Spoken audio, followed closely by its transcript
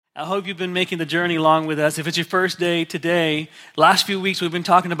I hope you've been making the journey along with us. If it's your first day today, last few weeks we've been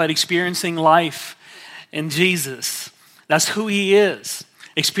talking about experiencing life in Jesus. That's who he is.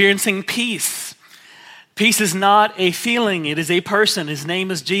 Experiencing peace. Peace is not a feeling, it is a person. His name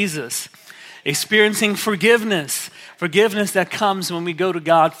is Jesus. Experiencing forgiveness. Forgiveness that comes when we go to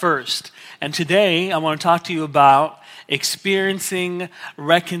God first. And today I want to talk to you about experiencing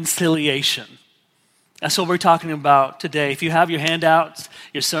reconciliation. That's what we're talking about today. If you have your handouts,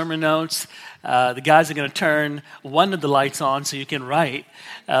 your sermon notes, the guys are going to turn one of the lights on so you can write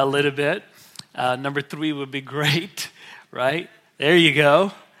a little bit. Number 3 would be great, right? There you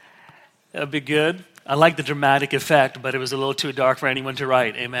go. That would be good. I like the dramatic effect, but it was a little too dark for anyone to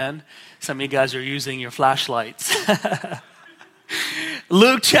write. Amen? Some of you guys are using your flashlights.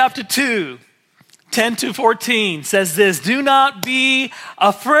 Luke chapter 2, 10-14 says this, "Do not be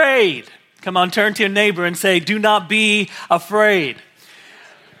afraid." Come on, turn to your neighbor and say, "Do not be afraid."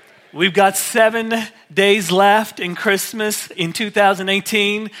 We've got 7 days left in Christmas in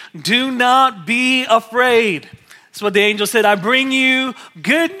 2018. Do not be afraid. That's what the angel said. I bring you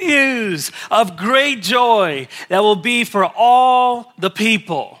good news of great joy that will be for all the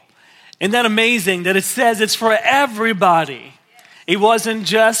people. Isn't that amazing that it says it's for everybody? It wasn't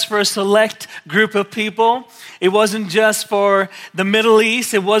just for a select group of people. It wasn't just for the Middle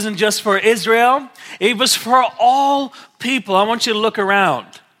East. It wasn't just for Israel. It was for all people. I want you to look around.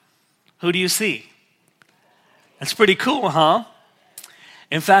 Who do you see? That's pretty cool, huh?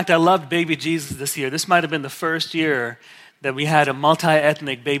 In fact, I loved baby Jesus this year. This might have been the first year that we had a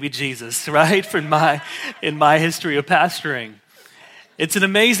multi-ethnic baby Jesus, right? In my history of pastoring. It's an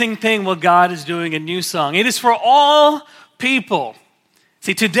amazing thing what God is doing in New Song. It is for all people.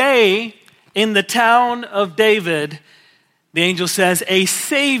 See, today, in the town of David, the angel says, a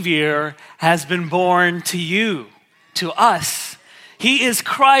Savior has been born to you, to us. He is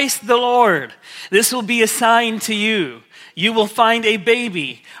Christ the Lord. This will be a sign to you. You will find a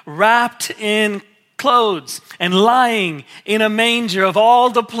baby wrapped in clothes and lying in a manger. Of all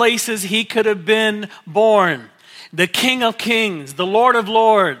the places he could have been born, the King of Kings, the Lord of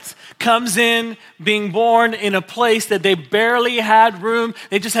Lords, comes in being born in a place that they barely had room.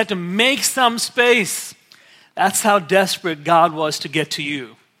 They just had to make some space. That's how desperate God was to get to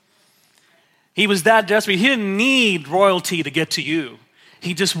you. He was that desperate. He didn't need royalty to get to you.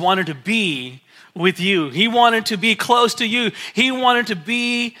 He just wanted to be with you. He wanted to be close to you. He wanted to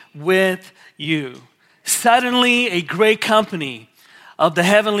be with you. Suddenly, a great company of the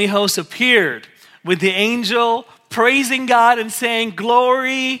heavenly hosts appeared with the angel praising God and saying,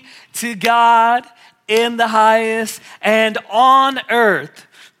 "Glory to God in the highest, and on earth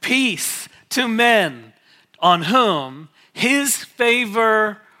peace to men on whom his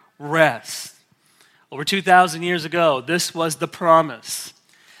favor rests." Over 2,000 years ago, this was the promise,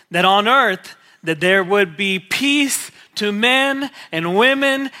 that on earth that there would be peace to men and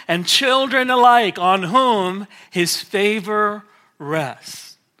women and children alike on whom his favor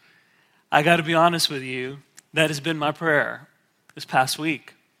rests. I got to be honest with you, that has been my prayer this past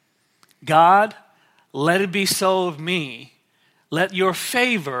week. God, let it be so of me. Let your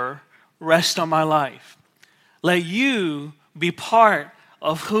favor rest on my life. Let you be part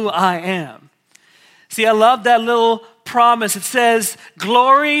of who I am. See, I love that little promise. It says,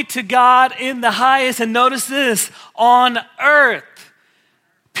 "Glory to God in the highest." And notice this, on earth,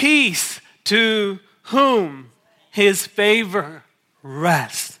 peace to whom his favor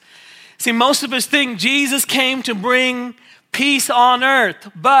rests. See, most of us think Jesus came to bring peace on earth,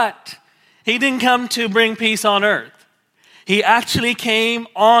 but he didn't come to bring peace on earth. He actually came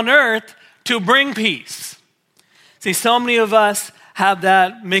on earth to bring peace. See, so many of us have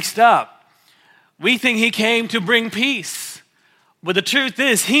that mixed up. We think he came to bring peace, but the truth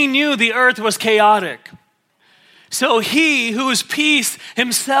is, he knew the earth was chaotic. So he, who is peace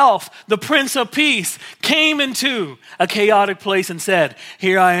himself, the Prince of Peace, came into a chaotic place and said,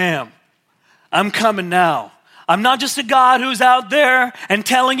 "Here I am. I'm coming now. I'm not just a God who's out there and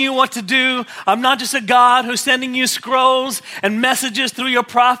telling you what to do. I'm not just a God who's sending you scrolls and messages through your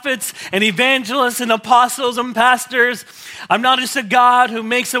prophets and evangelists and apostles and pastors. I'm not just a God who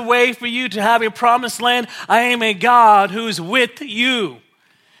makes a way for you to have a promised land. I am a God who's with you,"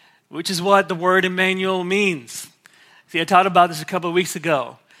 which is what the word Emmanuel means. See, I taught about this a couple of weeks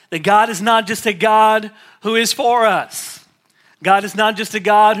ago. That God is not just a God who is for us. God is not just a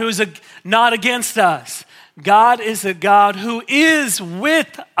God who is not against us. God is a God who is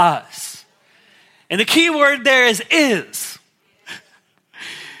with us. And the key word there is is.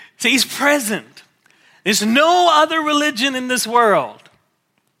 See, he's present. There's no other religion in this world,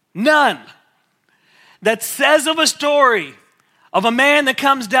 none, that says of a story of a man that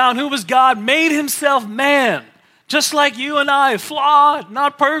comes down who was God, made himself man, just like you and I, flawed,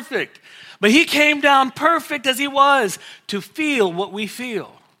 not perfect. But he came down perfect as he was to feel what we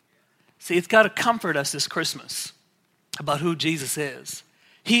feel. See, it's got to comfort us this Christmas about who Jesus is.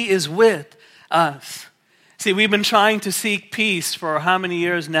 He is with us. See, we've been trying to seek peace for how many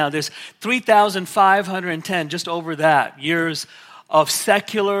years now? There's 3,510, just over that, years of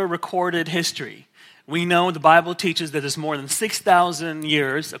secular recorded history. We know the Bible teaches that there's more than 6,000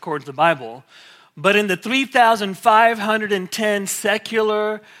 years, according to the Bible. But in the 3,510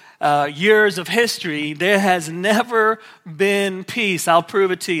 secular years of history, there has never been peace. I'll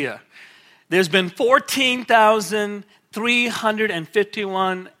prove it to you. There's been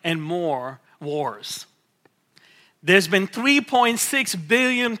 14,351 and more wars. There's been 3.6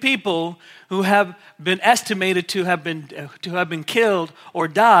 billion people who have been estimated to have been killed or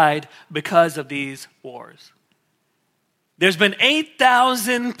died because of these wars. There's been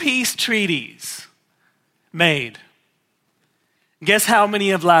 8,000 peace treaties made. Guess how many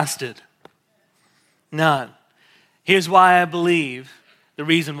have lasted? None. Here's why I believe, the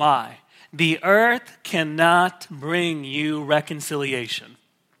reason why. The earth cannot bring you reconciliation.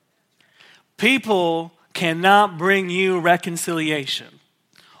 People cannot bring you reconciliation.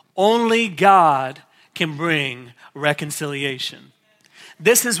 Only God can bring reconciliation.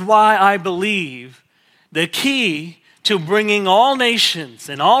 This is why I believe the key to bringing all nations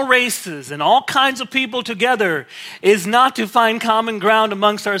and all races and all kinds of people together is not to find common ground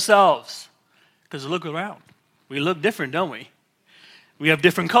amongst ourselves. Because look around. We look different, don't we? We have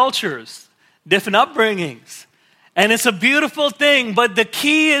different cultures, different upbringings. And it's a beautiful thing, but the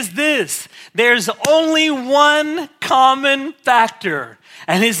key is this. There's only one common factor,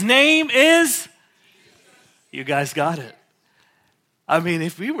 and his name is, you guys got it. I mean,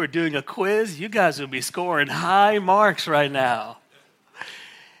 if we were doing a quiz, you guys would be scoring high marks right now.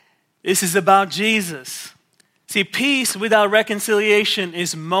 This is about Jesus. See, peace without reconciliation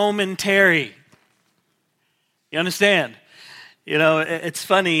is momentary. You understand? You know, it's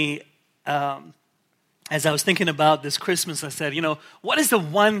funny. As I was thinking about this Christmas, I said, you know, what is the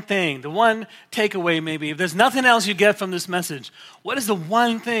one thing, the one takeaway maybe, if there's nothing else you get from this message, what is the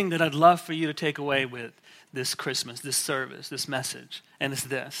one thing that I'd love for you to take away with this Christmas, this service, this message? And it's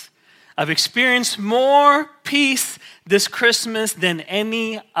this. I've experienced more peace this Christmas than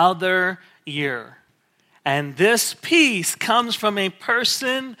any other year. And this peace comes from a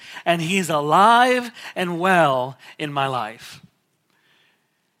person, and he's alive and well in my life.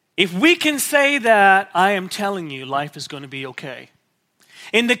 If we can say that, I am telling you, life is going to be okay.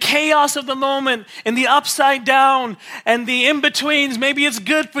 In the chaos of the moment, in the upside down and the in-betweens, maybe it's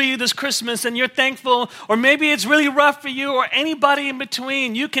good for you this Christmas and you're thankful, or maybe it's really rough for you, or anybody in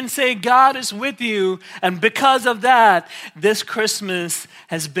between. You can say God is with you, and because of that, this Christmas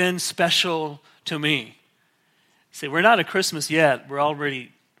has been special to me. See, we're not at Christmas yet. We're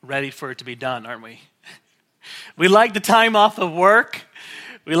already ready for it to be done, aren't we? We like the time off of work.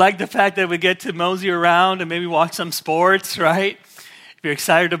 We like the fact that we get to mosey around and maybe watch some sports, right? If you're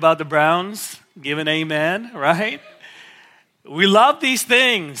excited about the Browns, give an amen, right? We love these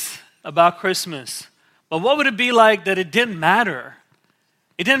things about Christmas. But what would it be like that it didn't matter?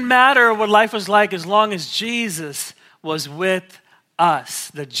 It didn't matter what life was like as long as Jesus was with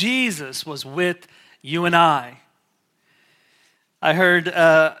us, that Jesus was with you and I. I heard,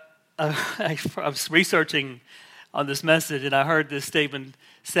 I was researching on this message, and I heard this statement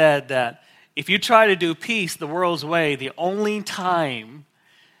said that if you try to do peace the world's way, the only time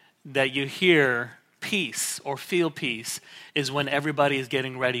that you hear peace or feel peace is when everybody is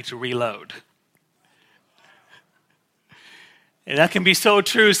getting ready to reload. And that can be so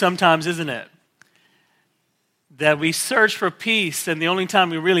true sometimes, isn't it? That we search for peace, and the only time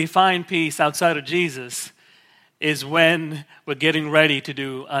we really find peace outside of Jesus is when we're getting ready to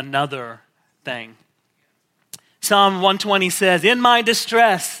do another thing. Psalm 120 says, in my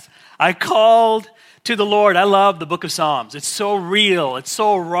distress, I called to the Lord. I love the book of Psalms. It's so real. It's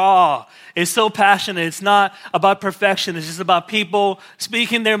so raw. It's so passionate. It's not about perfection. It's just about people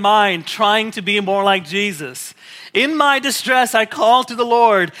speaking their mind, trying to be more like Jesus. In my distress, I called to the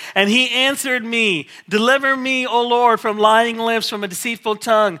Lord, and he answered me. Deliver me, O Lord, from lying lips, from a deceitful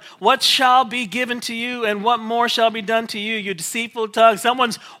tongue. What shall be given to you, and what more shall be done to you, you deceitful tongue?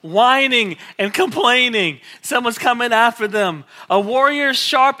 Someone's whining and complaining. Someone's coming after them. A warrior's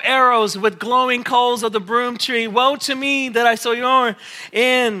sharp arrows with glowing coals of the broom tree. Woe to me that I sojourn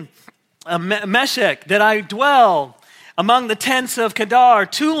in Meshech, that I dwell among the tents of Kedar.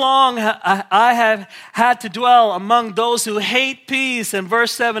 Too long I have had to dwell among those who hate peace. And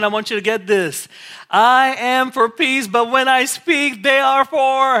verse 7, I want you to get this. I am for peace, but when I speak, they are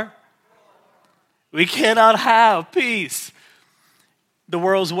for. We cannot have peace the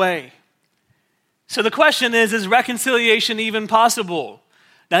world's way. So the question is reconciliation even possible?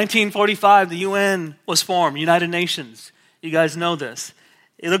 1945, the UN was formed, United Nations. You guys know this.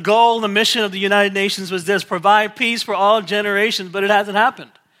 The goal, the mission of the United Nations was this: provide peace for all generations, but it hasn't happened.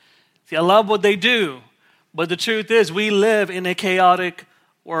 See, I love what they do, but the truth is we live in a chaotic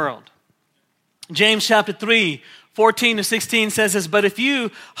world. James chapter 3, 14 to 16 says this, but if you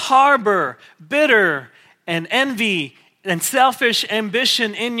harbor bitter and envy and selfish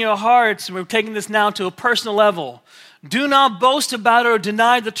ambition in your hearts, and we're taking this now to a personal level, do not boast about or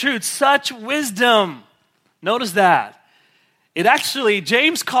deny the truth. Such wisdom, notice that. It actually,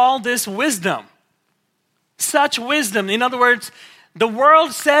 James called this wisdom. Such wisdom. In other words, the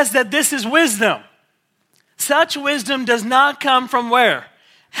world says that this is wisdom. Such wisdom does not come from where?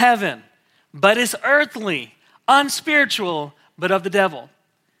 Heaven. But is earthly, unspiritual, but of the devil.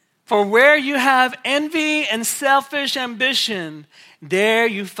 For where you have envy and selfish ambition, there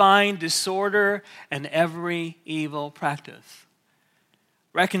you find disorder and every evil practice.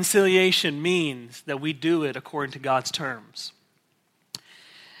 Reconciliation means that we do it according to God's terms.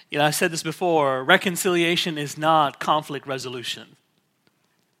 You know, I said this before, reconciliation is not conflict resolution.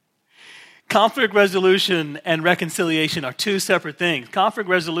 Conflict resolution and reconciliation are two separate things. Conflict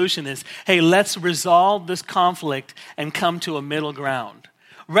resolution is, hey, let's resolve this conflict and come to a middle ground.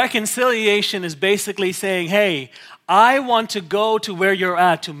 Reconciliation is basically saying, hey, I want to go to where you're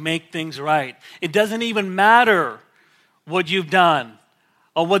at to make things right. It doesn't even matter what you've done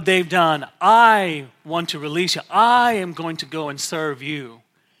or what they've done. I want to release you. I am going to go and serve you.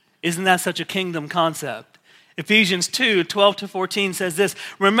 Isn't that such a kingdom concept? Ephesians 2, 12 to 14 says this,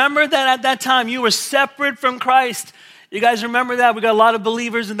 remember that at that time you were separate from Christ. You guys remember that? We got a lot of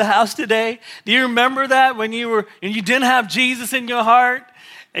believers in the house today. Do you remember that when you didn't have Jesus in your heart?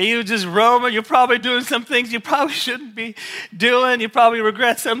 And you just roaming, you're probably doing some things you probably shouldn't be doing. You probably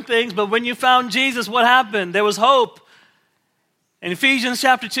regret some things. But when you found Jesus, what happened? There was hope. And Ephesians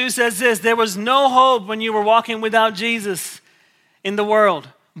chapter 2 says this, there was no hope when you were walking without Jesus in the world.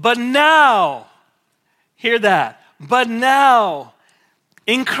 But now, hear that, but now,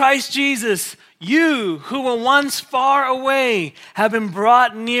 in Christ Jesus, you who were once far away have been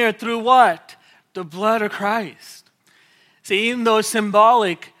brought near through what? The blood of Christ. See, even though it's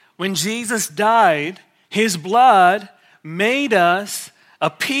symbolic, when Jesus died, his blood made us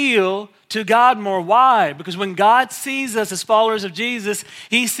appeal to God more. Why? Because when God sees us as followers of Jesus,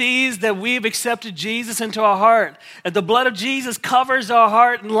 he sees that we've accepted Jesus into our heart. That the blood of Jesus covers our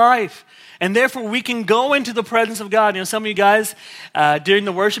heart and life. And therefore, we can go into the presence of God. You know, some of you guys, during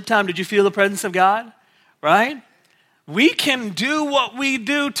the worship time, did you feel the presence of God? Right? We can do what we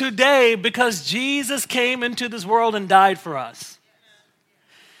do today because Jesus came into this world and died for us.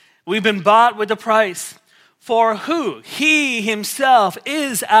 We've been bought with a price. For who? He himself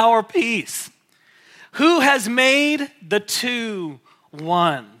is our peace. Who has made the two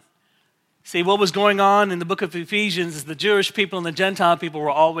one? See, what was going on in the book of Ephesians is the Jewish people and the Gentile people were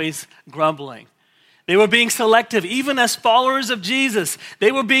always grumbling. They were being selective, even as followers of Jesus.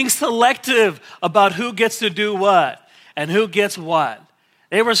 They were being selective about who gets to do what and who gets what.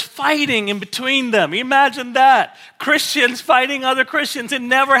 There was fighting in between them. Imagine that. Christians fighting other Christians. It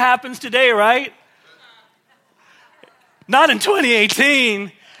never happens today, right? Not in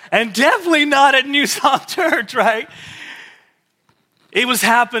 2018, and definitely not at New Song Church, right? It was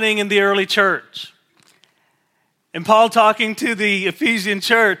happening in the early church. And Paul, talking to the Ephesian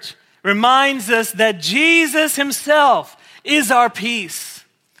church, reminds us that Jesus himself is our peace.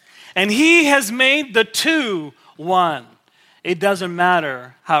 And he has made the two one. It doesn't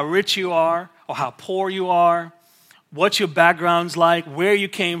matter how rich you are or how poor you are, what your background's like, where you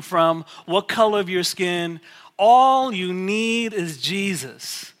came from, what color of your skin. All you need is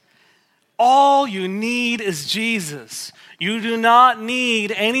Jesus. All you need is Jesus. You do not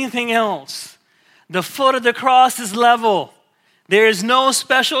need anything else. The foot of the cross is level. There is no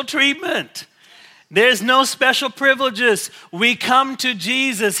special treatment. There's no special privileges. We come to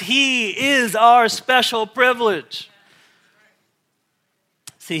Jesus. He is our special privilege.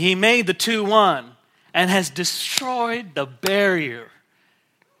 See, he made the two one and has destroyed the barrier.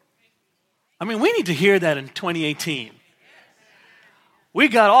 I mean, we need to hear that in 2018. We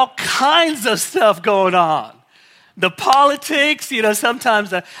got all kinds of stuff going on. The politics,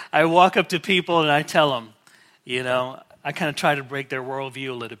 sometimes I walk up to people and I tell them, I kind of try to break their worldview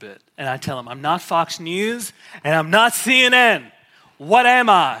a little bit. And I tell them, I'm not Fox News and I'm not CNN. What am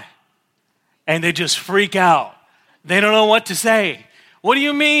I? And they just freak out. They don't know what to say. What do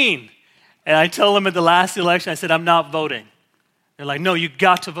you mean? And I tell them at the last election, I said, I'm not voting. They're like, no, you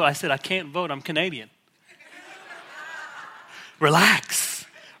got to vote. I said, I can't vote. I'm Canadian. Relax.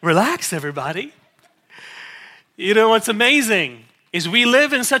 Relax, everybody. You know what's amazing is we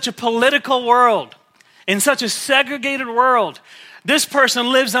live in such a political world, in such a segregated world. This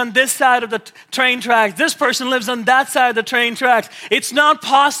person lives on this side of the train tracks. This person lives on that side of the train tracks. It's not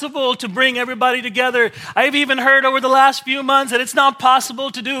possible to bring everybody together. I've even heard over the last few months that it's not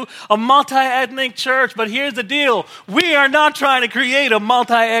possible to do a multi-ethnic church. But here's the deal. We are not trying to create a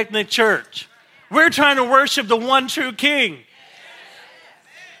multi-ethnic church. We're trying to worship the one true King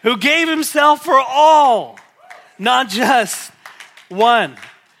who gave himself for all, not just one.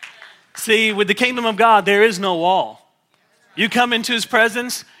 See, with the kingdom of God, there is no wall. You come into his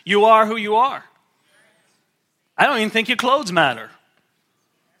presence, you are who you are. I don't even think your clothes matter.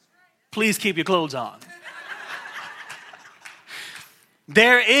 Please keep your clothes on.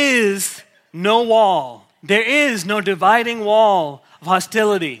 There is no wall. There is no dividing wall of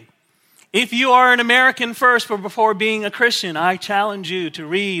hostility. If you are an American first before being a Christian, I challenge you to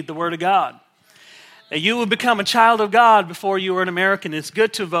read the Word of God. That you will become a child of God before you are an American. It's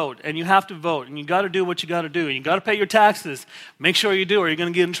good to vote, and you have to vote, and you got to do what you got to do. And you got to pay your taxes. Make sure you do, or you're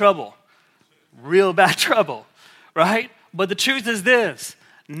going to get in trouble. Real bad trouble, right? But the truth is this,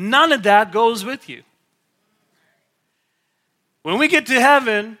 none of that goes with you. When we get to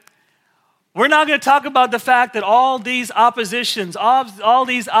heaven, we're not going to talk about the fact that all these oppositions, all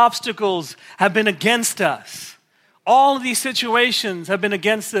these obstacles have been against us. All of these situations have been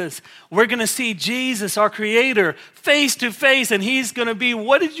against us. We're going to see Jesus, our Creator, face to face, and he's going to be,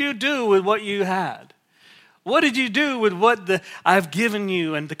 what did you do with what you had? What did you do with what I've given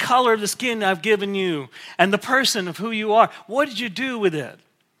you and the color of the skin I've given you and the person of who you are? What did you do with it?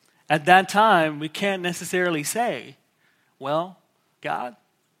 At that time, we can't necessarily say, well, God,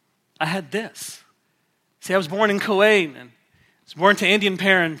 I had this. See, I was born in Kuwait and I was born to Indian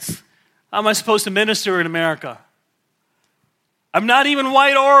parents. How am I supposed to minister in America? I'm not even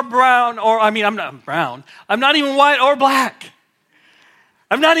white or brown, I'm not brown. I'm not even white or black.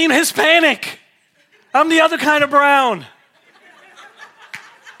 I'm not even Hispanic. I'm the other kind of brown.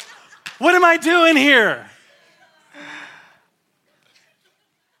 What am I doing here?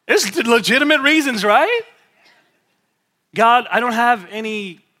 There's legitimate reasons, right? God, I don't have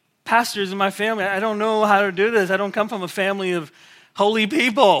any pastors in my family. I don't know how to do this. I don't come from a family of holy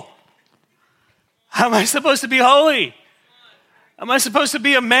people. How am I supposed to be holy? Am I supposed to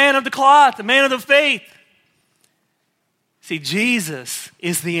be a man of the cloth, a man of the faith? See, Jesus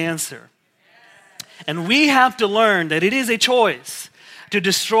is the answer. And we have to learn that it is a choice to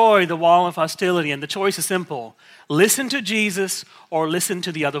destroy the wall of hostility. And the choice is simple. Listen to Jesus or listen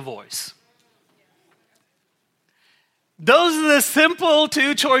to the other voice. Those are the simple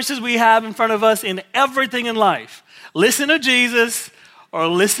two choices we have in front of us in everything in life. Listen to Jesus or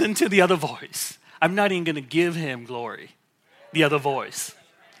listen to the other voice. I'm not even going to give him glory. The other voice.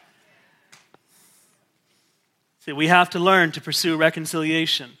 See, we have to learn to pursue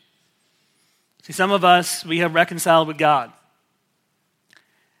reconciliation. See, some of us, we have reconciled with God.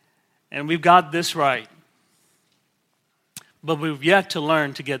 And we've got this right. But we've yet to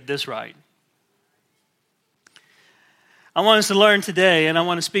learn to get this right. I want us to learn today, and I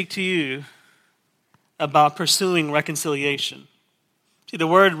want to speak to you about pursuing reconciliation. See, the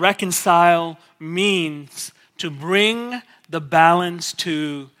word reconcile means to bring the balance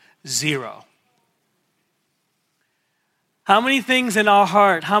to zero. How many things in our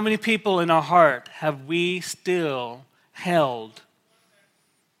heart, how many people in our heart have we still held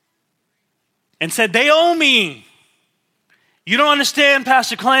and said, they owe me. You don't understand,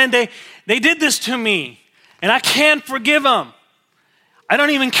 Pastor Clan, they did this to me and I can't forgive them. I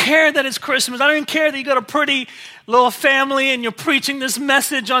don't even care that it's Christmas. I don't even care that you got a pretty little family and you're preaching this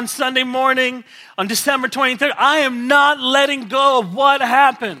message on Sunday morning on December 23rd. I am not letting go of what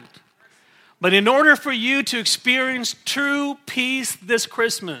happened. But in order for you to experience true peace this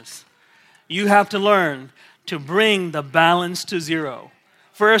Christmas, you have to learn to bring the balance to zero.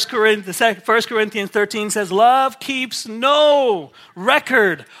 1 Corinthians 13 says, love keeps no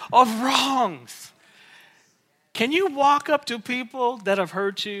record of wrongs. Can you walk up to people that have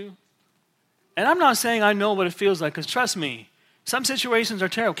hurt you? And I'm not saying I know what it feels like, because trust me, some situations are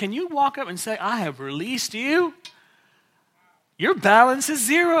terrible. Can you walk up and say, I have released you? Your balance is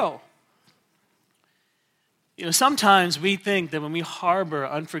zero. You know, sometimes we think that when we harbor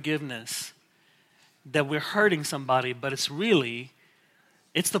unforgiveness, that we're hurting somebody, but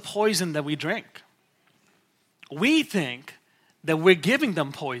it's the poison that we drink. We think that we're giving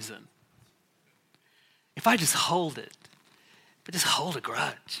them poison. If I just hold it, but just hold a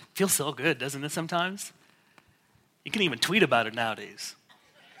grudge. It feels so good, doesn't it, sometimes? You can even tweet about it nowadays.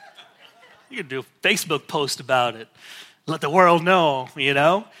 You can do a Facebook post about it. Let the world know, You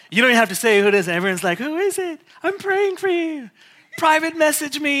don't even have to say who it is. And everyone's like, who is it? I'm praying for you. Private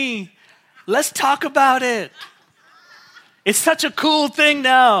message me. Let's talk about it. It's such a cool thing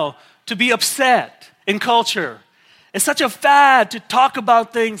now to be upset in culture. It's such a fad to talk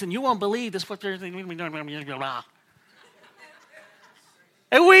about things, and you won't believe this. What they're thinking.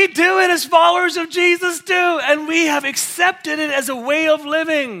 And we do it as followers of Jesus do, and we have accepted it as a way of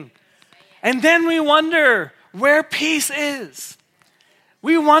living. And then we wonder where peace is.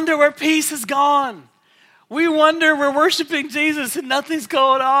 We wonder where peace is gone. We wonder we're worshiping Jesus and nothing's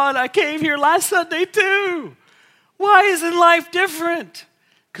going on. I came here last Sunday too. Why isn't life different?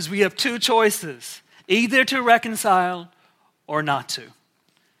 Because we have two choices, either to reconcile or not to.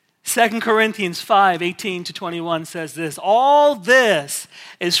 2 Corinthians 5:18-21 says this, all this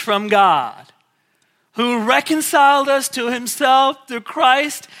is from God, who reconciled us to himself through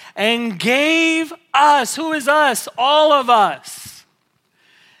Christ and gave us, who is us? All of us.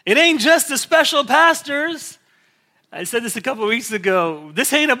 It ain't just the special pastors. I said this a couple of weeks ago.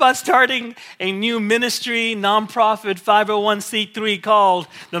 This ain't about starting a new ministry, nonprofit 501c3 called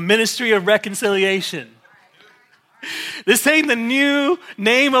the Ministry of Reconciliation. This ain't the new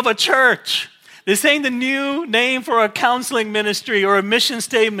name of a church. This ain't the new name for a counseling ministry or a mission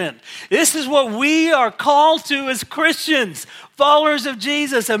statement. This is what we are called to as Christians, followers of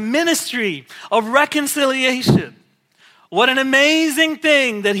Jesus, a ministry of reconciliation. What an amazing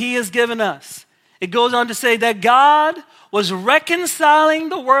thing that he has given us. It goes on to say that God was reconciling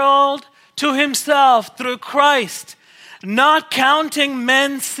the world to himself through Christ, not counting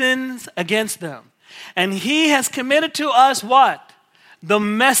men's sins against them. And he has committed to us what? The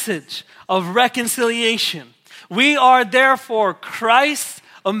message of reconciliation. We are therefore Christ's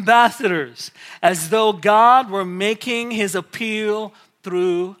ambassadors, as though God were making his appeal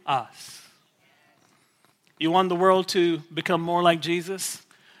through us. You want the world to become more like Jesus?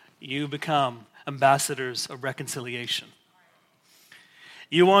 You become ambassadors of reconciliation.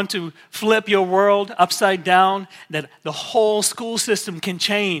 You want to flip your world upside down, that the whole school system can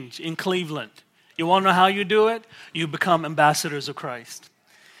change in Cleveland. You want to know how you do it? You become ambassadors of Christ.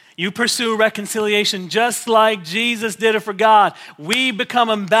 You pursue reconciliation just like Jesus did it for God. We become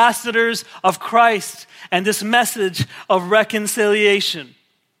ambassadors of Christ and this message of reconciliation.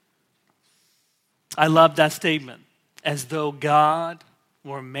 I love that statement. As though God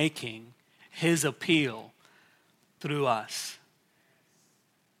were making his appeal through us.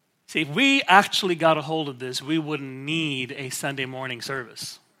 See, if we actually got a hold of this, we wouldn't need a Sunday morning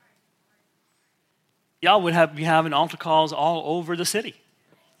service. Y'all would be having altar calls all over the city.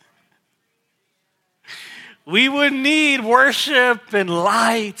 We would need worship and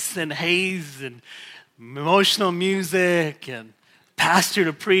lights and haze and emotional music and pastor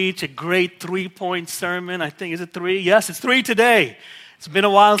to preach a great 3-point sermon. I think, is it 3? Yes, it's 3 today. It's been a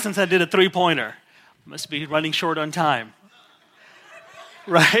while since I did a 3-pointer. Must be running short on time.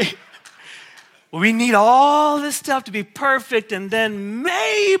 Right? We need all this stuff to be perfect, and then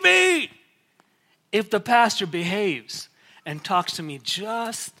maybe if the pastor behaves and talks to me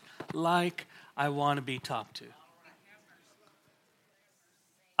just like I want to be talked to,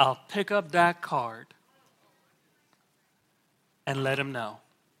 I'll pick up that card and let him know.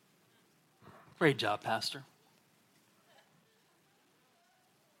 Great job, Pastor.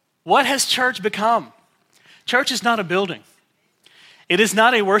 What has church become? Church is not a building. It is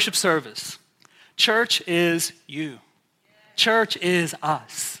not a worship service. Church is you. Church is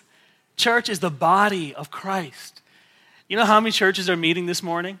us. Church is the body of Christ. You know how many churches are meeting this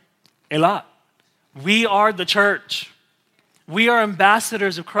morning? A lot. We are the church. We are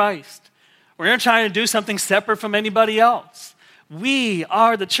ambassadors of Christ. We're not trying to do something separate from anybody else. We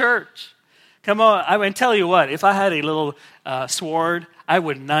are the church. Come on, I mean, tell you what, if I had a little sword, I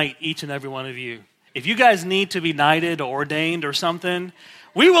would knight each and every one of you. If you guys need to be knighted or ordained or something,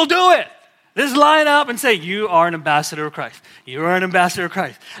 we will do it. Just line up and say, you are an ambassador of Christ. You are an ambassador of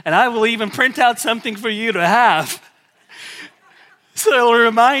Christ. And I will even print out something for you to have. So it will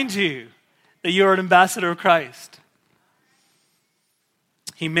remind you that you are an ambassador of Christ.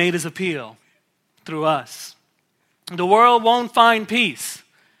 He made his appeal through us. The world won't find peace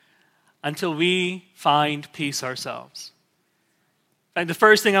until we find peace ourselves. And the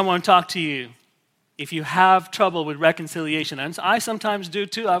first thing I want to talk to you if you have trouble with reconciliation, and I sometimes do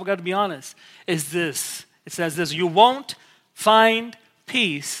too, I've got to be honest, is this. It says this: you won't find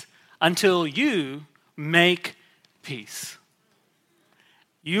peace until you make peace.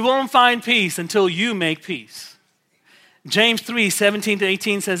 You won't find peace until you make peace. James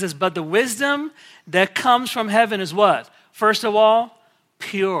 3:17-18 says this: but the wisdom that comes from heaven is what? First of all,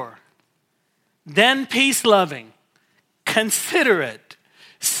 pure. Then peace-loving, considerate,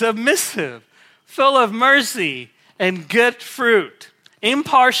 submissive, full of mercy and good fruit,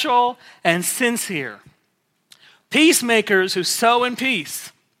 impartial and sincere. Peacemakers who sow in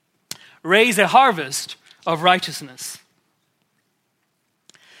peace raise a harvest of righteousness.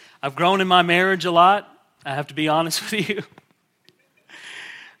 I've grown in my marriage a lot. I have to be honest with you.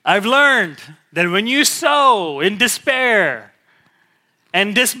 I've learned that when you sow in despair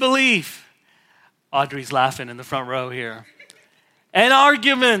and disbelief, Audrey's laughing in the front row here, and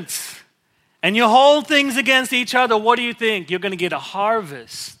arguments, and you hold things against each other, what do you think? You're going to get a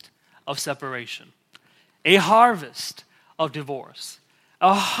harvest of separation, a harvest of divorce,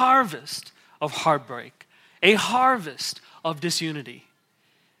 a harvest of heartbreak, a harvest of disunity.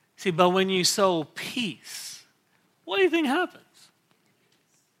 See, but when you sow peace, what do you think happens?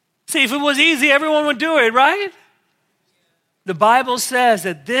 See, if it was easy, everyone would do it, right? The Bible says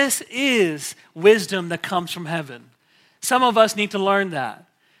that this is wisdom that comes from heaven. Some of us need to learn that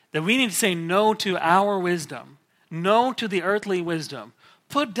we need to say no to our wisdom, no to the earthly wisdom.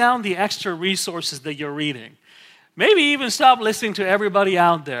 Put down the extra resources that you're reading. Maybe even stop listening to everybody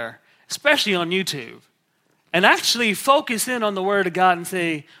out there, especially on YouTube, and actually focus in on the Word of God and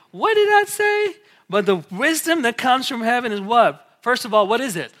say, what did I say? But the wisdom that comes from heaven is what? First of all, what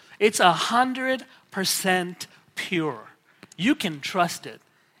is it? It's 100% pure. You can trust it.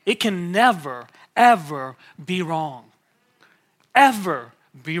 It can never, ever be wrong. Ever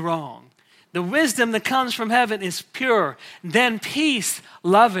be wrong. The wisdom that comes from heaven is pure. Then peace,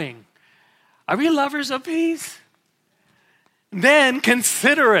 loving. Are we lovers of peace? Then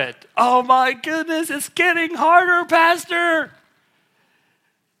considerate. Oh my goodness, it's getting harder, Pastor.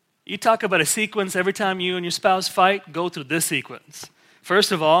 You talk about a sequence every time you and your spouse fight, go through this sequence.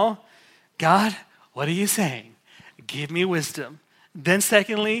 First of all, God, what are you saying? Give me wisdom. Then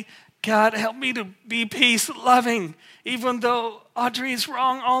secondly, God, help me to be peace-loving, even though Audrey's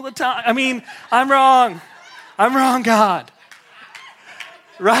wrong all the time. I mean, I'm wrong. I'm wrong, God.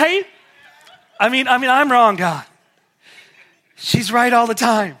 Right? I mean, I'm wrong, God. She's right all the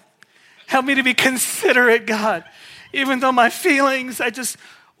time. Help me to be considerate, God. Even though my feelings, I just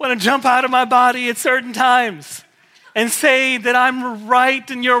want to jump out of my body at certain times and say that I'm right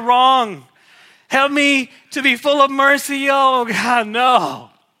and you're wrong. Help me to be full of mercy. Oh, God, no.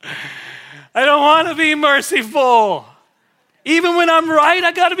 I don't want to be merciful. Even when I'm right,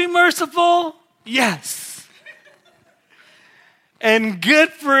 I got to be merciful. Yes. And good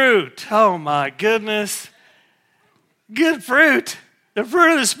fruit. Oh, my goodness. Good fruit. The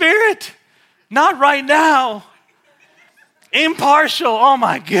fruit of the Spirit. Not right now. Impartial. Oh,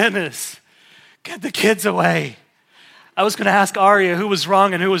 my goodness. Get the kids away. I was going to ask Aria who was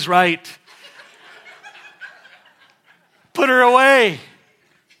wrong and who was right. Put her away.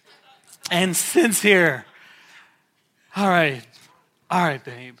 And sincere. All right,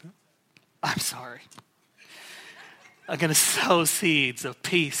 babe. I'm sorry. I'm going to sow seeds of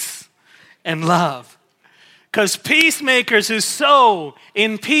peace and love. Because peacemakers who sow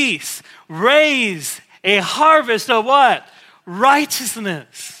in peace raise a harvest of what?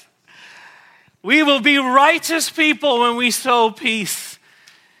 Righteousness. We will be righteous people when we sow peace.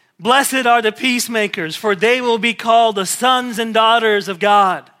 Blessed are the peacemakers, for they will be called the sons and daughters of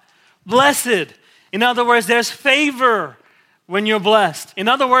God. Blessed. In other words, there's favor when you're blessed. In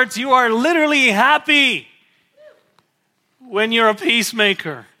other words, you are literally happy when you're a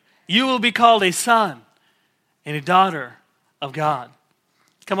peacemaker. You will be called a son and a daughter of God.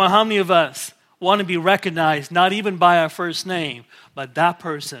 Come on, how many of us want to be recognized not even by our first name, but that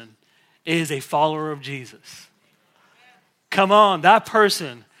person is a follower of Jesus? Come on, that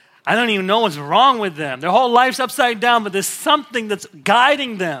person, I don't even know what's wrong with them. Their whole life's upside down, but there's something that's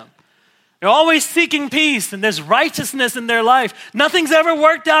guiding them. They're always seeking peace, and there's righteousness in their life. Nothing's ever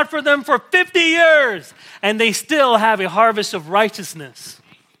worked out for them for 50 years, and they still have a harvest of righteousness.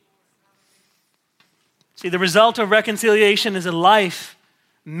 See, the result of reconciliation is a life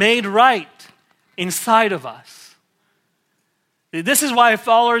made right inside of us. This is why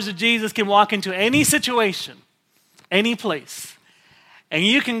followers of Jesus can walk into any situation, any place, and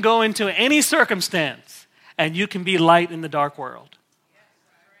you can go into any circumstance, and you can be light in the dark world.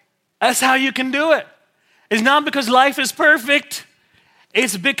 That's how you can do it. It's not because life is perfect.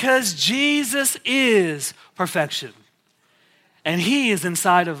 It's because Jesus is perfection. And he is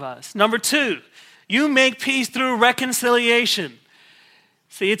inside of us. Number 2, you make peace through reconciliation.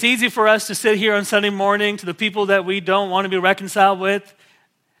 See, it's easy for us to sit here on Sunday morning to the people that we don't want to be reconciled with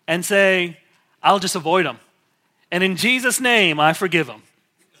and say, I'll just avoid them. And in Jesus' name, I forgive them.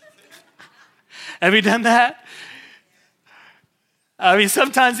 Have you done that? I mean,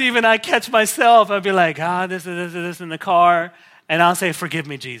 sometimes even I catch myself, I'll be like, this in the car, and I'll say, forgive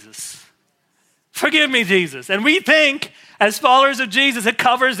me, Jesus. Forgive me, Jesus. And we think, as followers of Jesus, it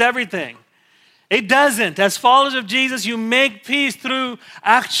covers everything. It doesn't. As followers of Jesus, you make peace through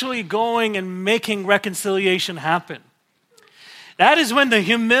actually going and making reconciliation happen. That is when the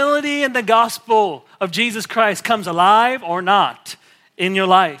humility and the gospel of Jesus Christ comes alive or not in your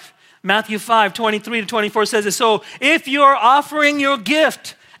life. Matthew 5:23-24 says this, so if you're offering your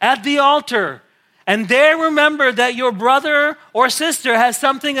gift at the altar and there remember that your brother or sister has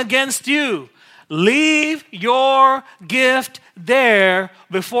something against you, leave your gift there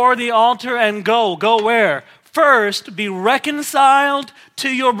before the altar and go. Go where? First, be reconciled to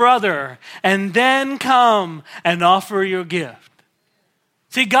your brother and then come and offer your gift.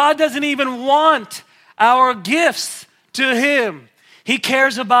 See, God doesn't even want our gifts to him. He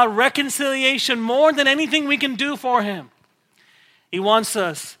cares about reconciliation more than anything we can do for him. He wants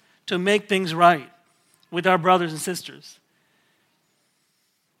us to make things right with our brothers and sisters.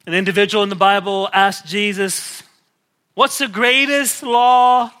 An individual in the Bible asked Jesus, what's the greatest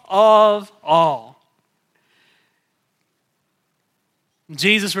law of all?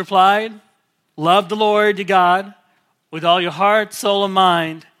 Jesus replied, love the Lord your God with all your heart, soul, and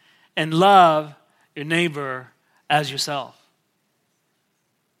mind, and love your neighbor as yourself.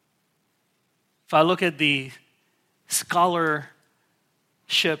 If I look at the scholarship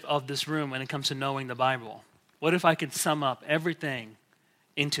of this room when it comes to knowing the Bible, what if I could sum up everything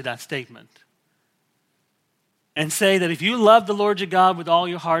into that statement and say that if you love the Lord your God with all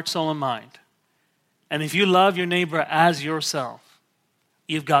your heart, soul, and mind, and if you love your neighbor as yourself,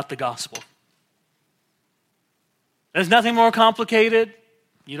 you've got the gospel. There's nothing more complicated.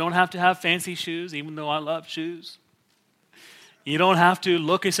 You don't have to have fancy shoes, even though I love shoes. You don't have to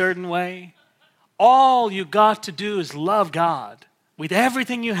look a certain way. All you got to do is love God with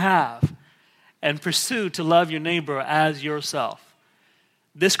everything you have and pursue to love your neighbor as yourself.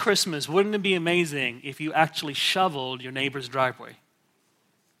 This Christmas, wouldn't it be amazing if you actually shoveled your neighbor's driveway?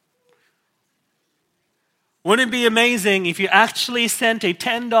 Wouldn't it be amazing if you actually sent a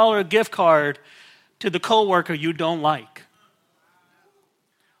 $10 gift card to the coworker you don't like?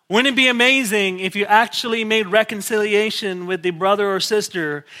 Wouldn't it be amazing if you actually made reconciliation with the brother or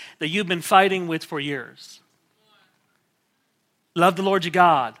sister that you've been fighting with for years? Love the Lord your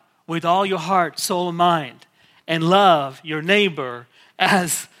God with all your heart, soul, and mind, and love your neighbor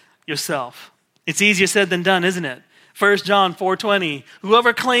as yourself. It's easier said than done, isn't it? 1 John 4:20,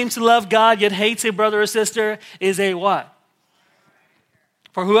 whoever claims to love God yet hates a brother or sister is a what?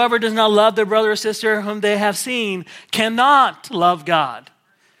 For whoever does not love their brother or sister whom they have seen cannot love God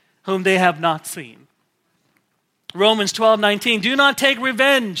whom they have not seen. Romans 12:19, do not take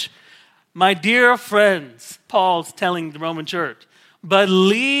revenge, my dear friends, Paul's telling the Roman church, but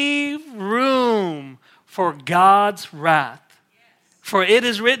leave room for God's wrath. For it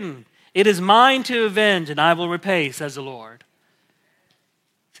is written, it is mine to avenge and I will repay, says the Lord.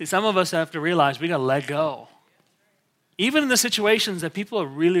 See, some of us have to realize we got to let go. Even in the situations that people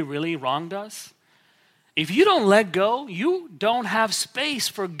have really, really wronged us, if you don't let go, you don't have space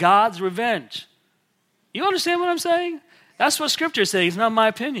for God's revenge. You understand what I'm saying? That's what Scripture says, it's not my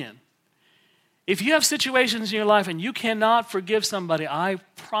opinion. If you have situations in your life and you cannot forgive somebody, I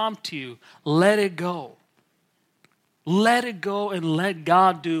prompt you, let it go. Let it go and let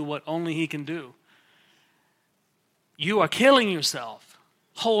God do what only He can do. You are killing yourself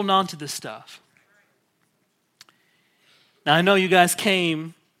holding on to this stuff. Now, I know you guys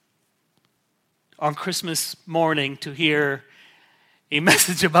came on Christmas morning to hear a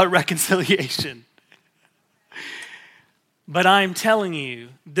message about reconciliation. But I'm telling you,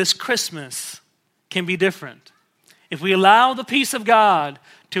 this Christmas can be different. If we allow the peace of God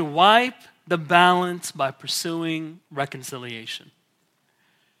to wipe the balance by pursuing reconciliation.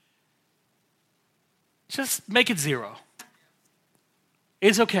 Just make it 0.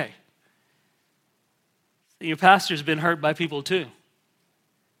 It's okay. Your pastor's been hurt by people too.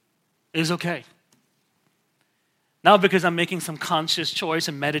 It's okay. Not because I'm making some conscious choice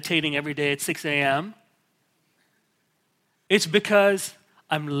and meditating every day at 6 a.m. It's because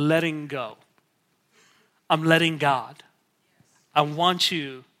I'm letting go. I'm letting God. I want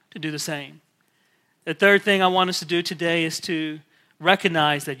you to do the same. The third thing I want us to do today is to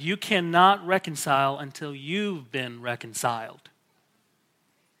recognize that you cannot reconcile until you've been reconciled.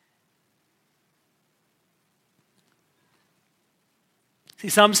 See,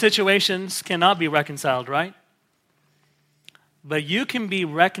 some situations cannot be reconciled, right? But you can be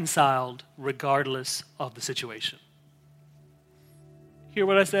reconciled regardless of the situation. Hear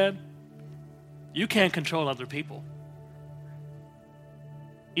what I said? You can't control other people.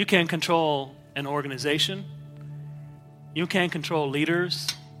 You can't control an organization. You can't control leaders.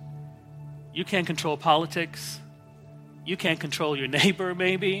 You can't control politics. You can't control your neighbor,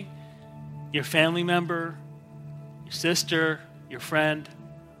 maybe, your family member, your sister, your friend.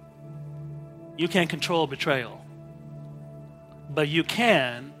 You can't control betrayal. But you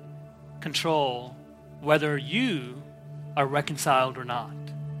can control whether you are reconciled or not.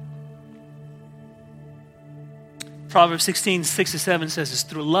 Proverbs 16:6-7 says this,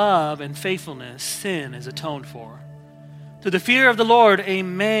 through love and faithfulness, sin is atoned for. Through the fear of the Lord, a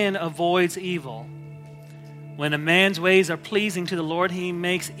man avoids evil. When a man's ways are pleasing to the Lord, he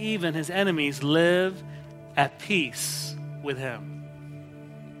makes even his enemies live at peace with him.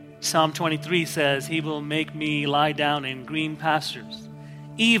 Psalm 23 says, he will make me lie down in green pastures,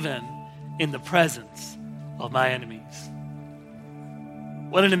 even in the presence of my enemies.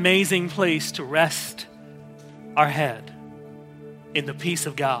 What an amazing place to rest our head in the peace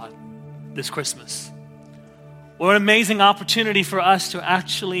of God this Christmas. What an amazing opportunity for us to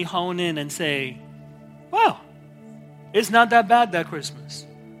actually hone in and say, wow, it's not that bad that Christmas.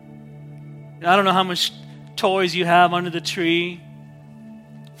 I don't know how much toys you have under the tree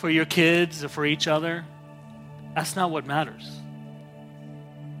for your kids or for each other. That's not what matters.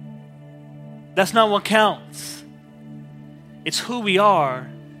 That's not what counts. It's who we are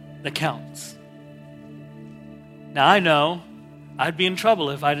that counts. Now, I know I'd be in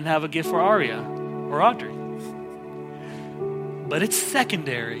trouble if I didn't have a gift for Aria or Audrey. But it's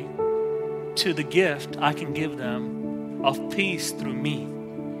secondary to the gift I can give them of peace through me.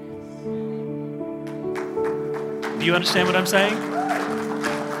 Do you understand what I'm saying?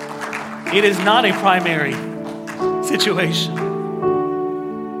 It is not a primary situation.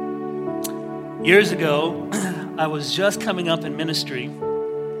 Years ago, I was just coming up in ministry,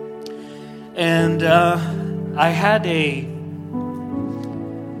 and I had a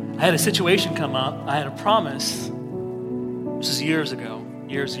situation come up. I had a promise. This is years ago.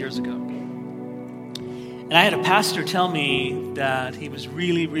 And I had a pastor tell me that he was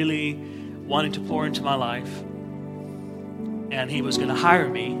really, really wanting to pour into my life, and he was going to hire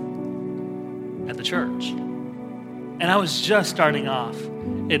me at the church. And I was just starting off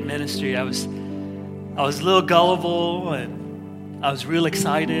in ministry. I was a little gullible, and I was real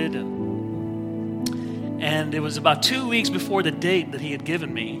excited. And it was about 2 weeks before the date that he had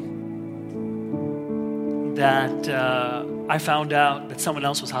given me that I found out that someone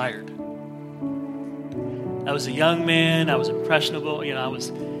else was hired. I was a young man. I was impressionable. And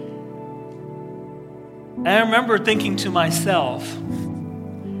I remember thinking to myself,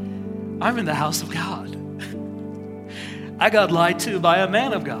 I'm in the house of God. I got lied to by a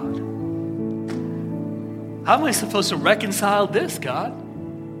man of God. How am I supposed to reconcile this, God? I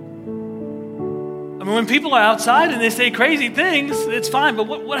mean, when people are outside and they say crazy things, it's fine. But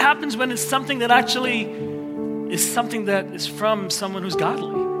what happens when it's something that actually is something that is from someone who's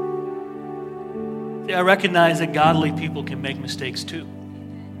godly? See, I recognize that godly people can make mistakes too,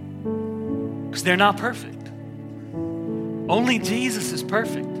 because they're not perfect. Only Jesus is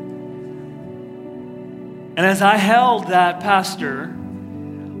perfect. And as I held that pastor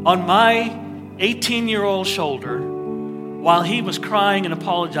on my 18-year-old shoulder while he was crying and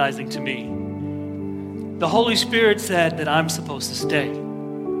apologizing to me, the Holy Spirit said that I'm supposed to stay.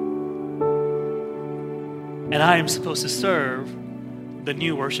 And I am supposed to serve the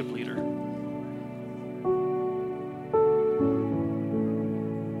new worship leader.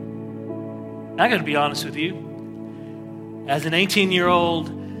 I got to be honest with you. As an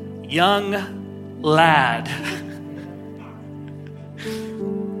 18-year-old young lad,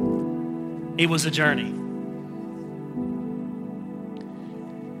 it was a journey.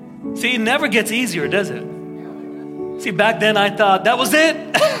 See, it never gets easier, does it? See, back then I thought, that was it.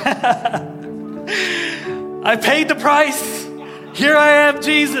 I paid the price. Here I am,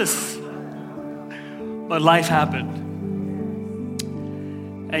 Jesus. But life happened.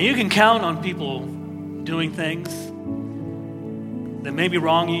 And you can count on people doing things that may be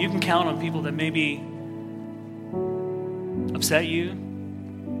wrong. You can count on people that maybe upset you.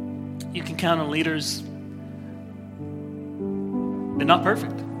 You can count on leaders. They're not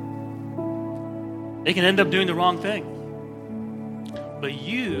perfect. They can end up doing the wrong thing. But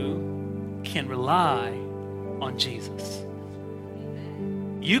you can rely on Jesus.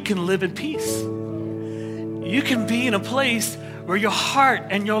 you can live in peace. You can be in a place where your heart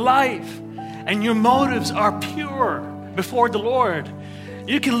and your life and your motives are pure before the Lord.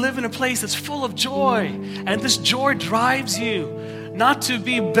 You can live in a place that's full of joy, and this joy drives you not to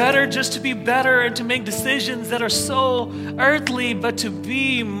be better just to be better and to make decisions that are so earthly, but to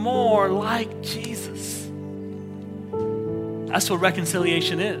be more like Jesus. That's what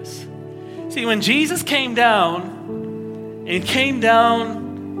reconciliation is. See, when Jesus came down, it came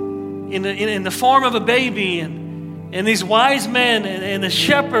down in the form of a baby, and these wise men and the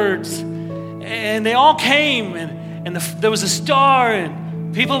shepherds, and they all came, and there was a star,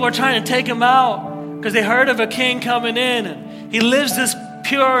 and people were trying to take him out because they heard of a king coming in, and he lives this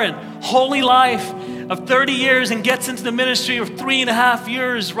pure and holy life of 30 years and gets into the ministry of 3.5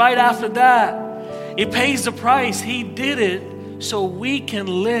 years right after that. He pays the price. He did it so we can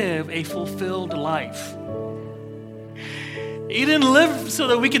live a fulfilled life. He didn't live so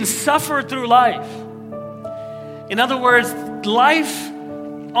that we can suffer through life. In other words, life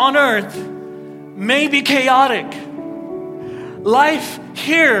on earth may be chaotic. Life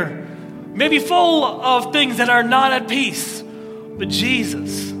here may be full of things that are not at peace. But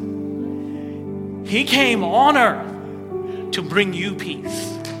Jesus, He came on earth to bring you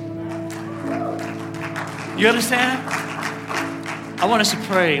peace. You understand? I want us to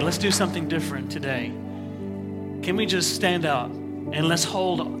pray. Let's do something different today. Can we just stand up and let's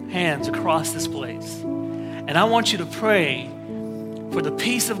hold hands across this place? And I want you to pray for the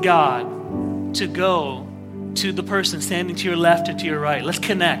peace of God to go to the person standing to your left or to your right. Let's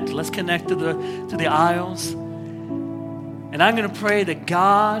connect. Let's connect to the aisles. And I'm going to pray that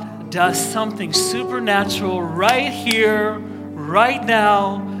God does something supernatural right here, right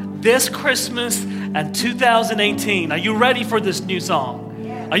now, this Christmas and 2018. Are you ready for this new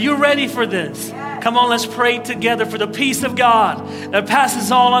song? Are you ready for this? Come on, let's pray together for the peace of God that passes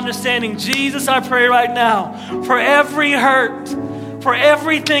all understanding. Jesus, I pray right now for every hurt, for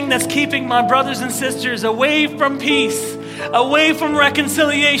everything that's keeping my brothers and sisters away from peace, away from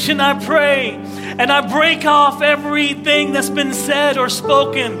reconciliation. I pray and I break off everything that's been said or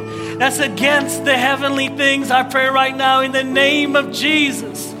spoken that's against the heavenly things. I pray right now in the name of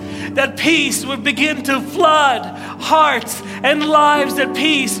Jesus that peace would begin to flood hearts and lives, that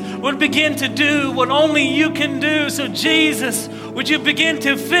peace would begin to do what only you can do. So Jesus, would you begin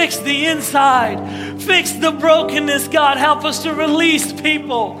to fix the inside, fix the brokenness, God. Help us to release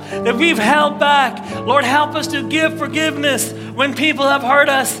people that we've held back. Lord, help us to give forgiveness when people have hurt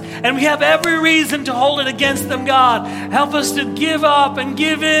us, and we have every reason to hold it against them, God. Help us to give up and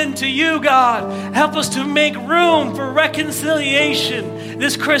give in to you, God. Help us to make room for reconciliation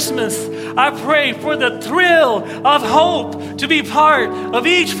this Christmas. I pray for the thrill of hope to be part of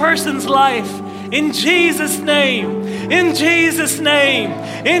each person's life. In Jesus' name, in Jesus' name,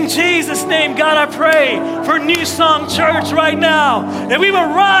 in Jesus' name, God, I pray for New Song Church right now, that we would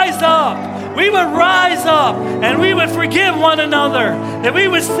rise up. We would rise up and we would forgive one another. That we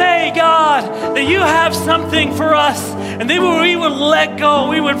would say, God, that you have something for us. And then we would let go.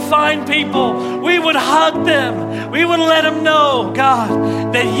 We would find people. We would hug them. We would let them know,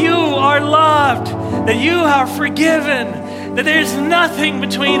 God, that you are loved, that you are forgiven, that there's nothing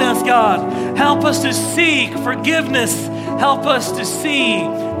between us, God. Help us to seek forgiveness. Help us to see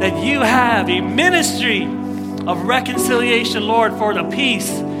that you have a ministry of reconciliation, Lord, for the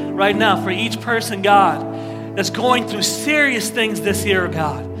peace right now for each person, God, that's going through serious things this year,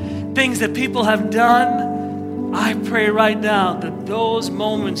 God. Things that people have done. I pray right now that those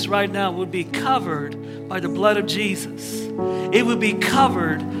moments right now would be covered by the blood of Jesus. It would be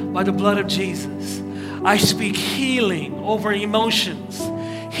covered by the blood of Jesus. I speak healing over emotions,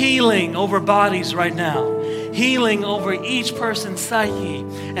 healing over bodies right now, healing over each person's psyche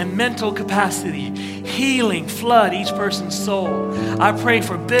and mental capacity, healing, flood each person's soul. I pray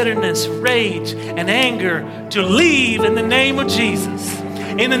for bitterness, rage, and anger to leave in the name of Jesus.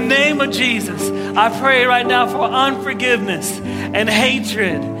 In the name of Jesus, I pray right now for unforgiveness and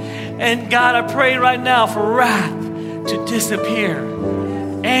hatred. And God, I pray right now for wrath to disappear,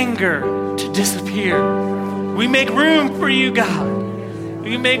 anger to disappear. We make room for you, God.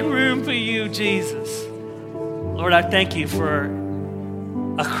 We make room for you, Jesus. Lord, I thank you for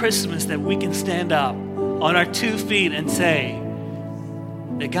a Christmas that we can stand up on our 2 feet and say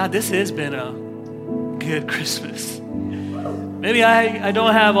that, God, this has been a good Christmas. Maybe I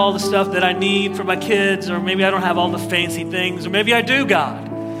don't have all the stuff that I need for my kids, or maybe I don't have all the fancy things, or maybe I do, God.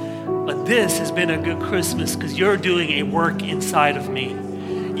 But this has been a good Christmas because you're doing a work inside of me.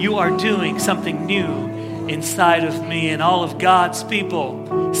 You are doing something new inside of me, and all of God's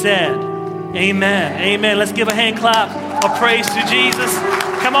people said, amen. Amen. Let's give a hand clap of praise to Jesus.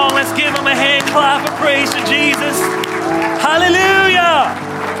 Come on, let's give him a hand clap of praise to Jesus. Hallelujah.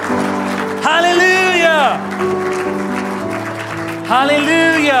 Hallelujah.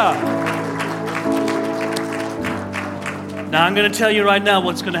 Hallelujah. Now I'm going to tell you right now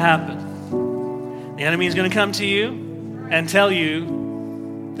what's going to happen. The enemy is going to come to you and tell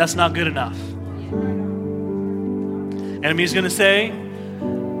you that's not good enough. Enemy is going to say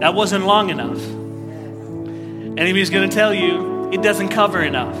that wasn't long enough. Enemy is going to tell you it doesn't cover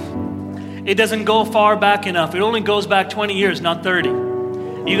enough. It doesn't go far back enough. It only goes back 20 years, not 30.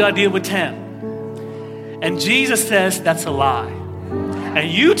 You got to deal with 10. And Jesus says that's a lie. And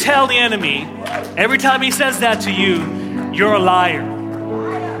you tell the enemy every time he says that to you, you're a liar.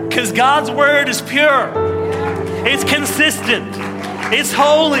 Because God's word is pure. It's consistent. It's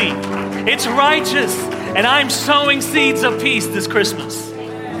holy. It's righteous. And I'm sowing seeds of peace this Christmas.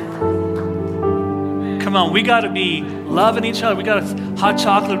 Come on, we got to be loving each other. We got hot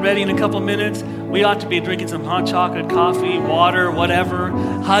chocolate ready in a couple minutes. We ought to be drinking some hot chocolate, coffee, water, whatever.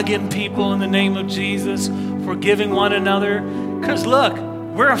 Hugging people in the name of Jesus. Forgiving one another. Because look,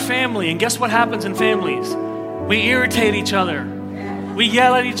 we're a family. And guess what happens in families? We irritate each other. We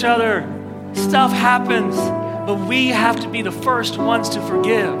yell at each other. Stuff happens. But we have to be the first ones to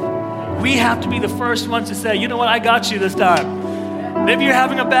forgive. We have to be the first ones to say, you know what, I got you this time. Maybe you're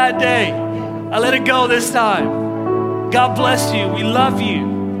having a bad day. I let it go this time. God bless you. We love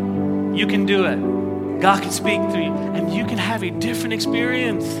you. You can do it. God can speak through you. And you can have a different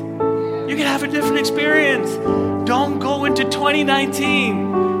experience. You can have a different experience. Don't go into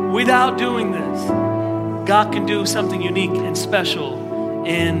 2019 without doing this. God can do something unique and special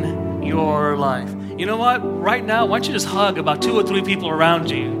in your life. You know what? Right now, why don't you just hug about 2 or 3 people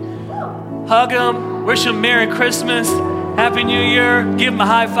around you? Hug them, wish them Merry Christmas, Happy New Year, give them a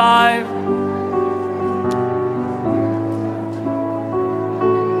high five.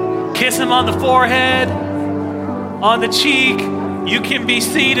 Kiss them on the forehead, on the cheek. You can be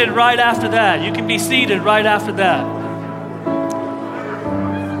seated right after that. You can be seated right after that.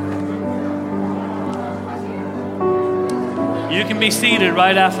 You can be seated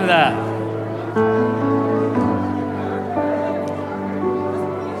right after that.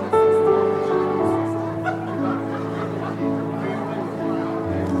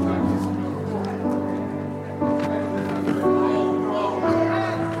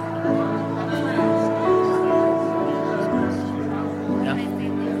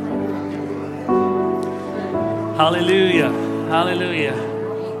 Hallelujah. Hallelujah.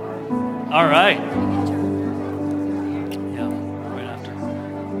 All right. Yeah, right after.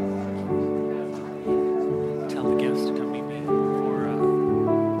 Tell the guests to come meet me for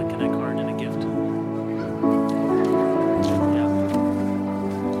the Connect card and a gift. Yeah.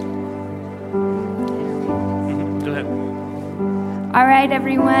 Go ahead. All right,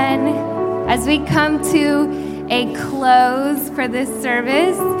 everyone. As we come to a close for this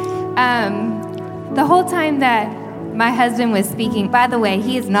service, the whole time that my husband was speaking, by the way,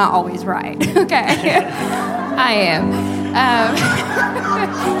 he is not always right, okay? I am.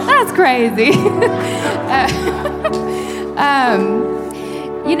 That's crazy.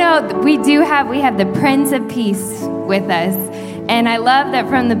 You know, we have the Prince of Peace with us. And I love that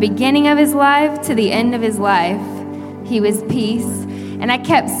from the beginning of his life to the end of his life, he was peace. And I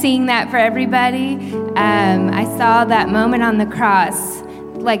kept seeing that for everybody. I saw that moment on the cross.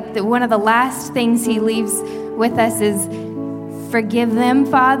 Like one of the last things he leaves with us is, forgive them,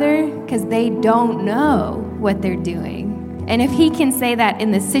 Father, because they don't know what they're doing. And if he can say that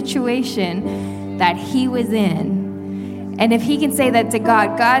in the situation that he was in, and if he can say that to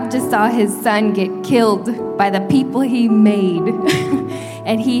God, God just saw his son get killed by the people he made.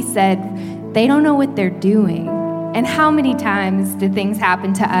 And he said, they don't know what they're doing. And how many times do things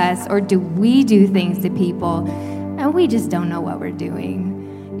happen to us, or do we do things to people, and we just don't know what we're doing?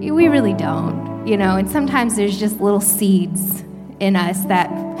 We really don't, you know, and sometimes there's just little seeds in us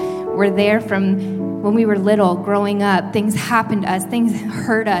that were there from when we were little, growing up. Things happen to us, things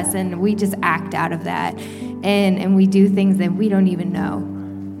hurt us, and we just act out of that, and we do things that we don't even know,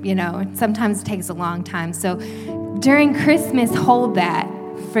 you know, and sometimes it takes a long time. So during Christmas, hold that.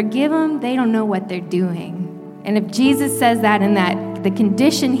 Forgive them, they don't know what they're doing. And if Jesus says that in that, the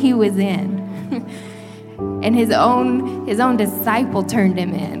condition he was in, and his own disciple turned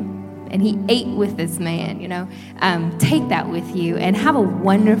him in, and he ate with this man, you know. Take that with you and have a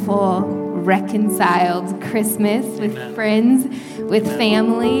wonderful, reconciled Christmas with friends, with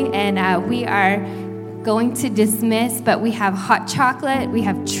family. And we are going to dismiss, but we have hot chocolate, we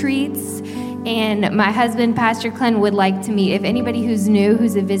have treats, And my husband, Pastor Glenn, would like to meet. If anybody who's new,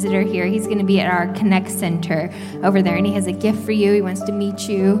 who's a visitor here, he's going to be at our Connect Center over there, and he has a gift for you. He wants to meet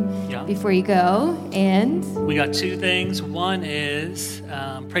you before you go. And we got two things. One is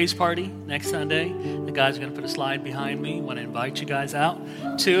praise party next Sunday. The guys are going to put a slide behind me. I want to invite you guys out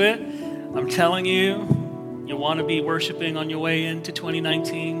to it. I'm telling you, you want to be worshiping on your way into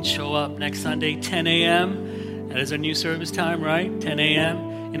 2019. Show up next Sunday, 10 a.m. That is our new service time, right? 10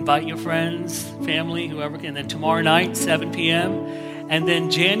 a.m. Invite your friends, family, whoever can. And then tomorrow night, 7 p.m. And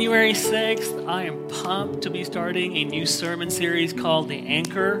then January 6th, I am pumped to be starting a new sermon series called The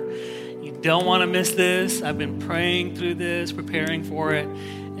Anchor. You don't want to miss this. I've been praying through this, preparing for it,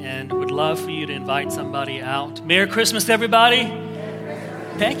 and would love for you to invite somebody out. Merry Christmas, everybody.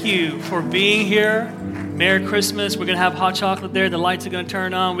 Thank you for being here. Merry Christmas. We're going to have hot chocolate there. The lights are going to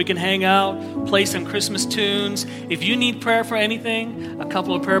turn on. We can hang out, play some Christmas tunes. If you need prayer for anything, a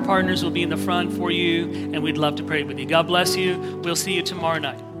couple of prayer partners will be in the front for you, and we'd love to pray with you. God bless you. We'll see you tomorrow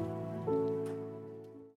night.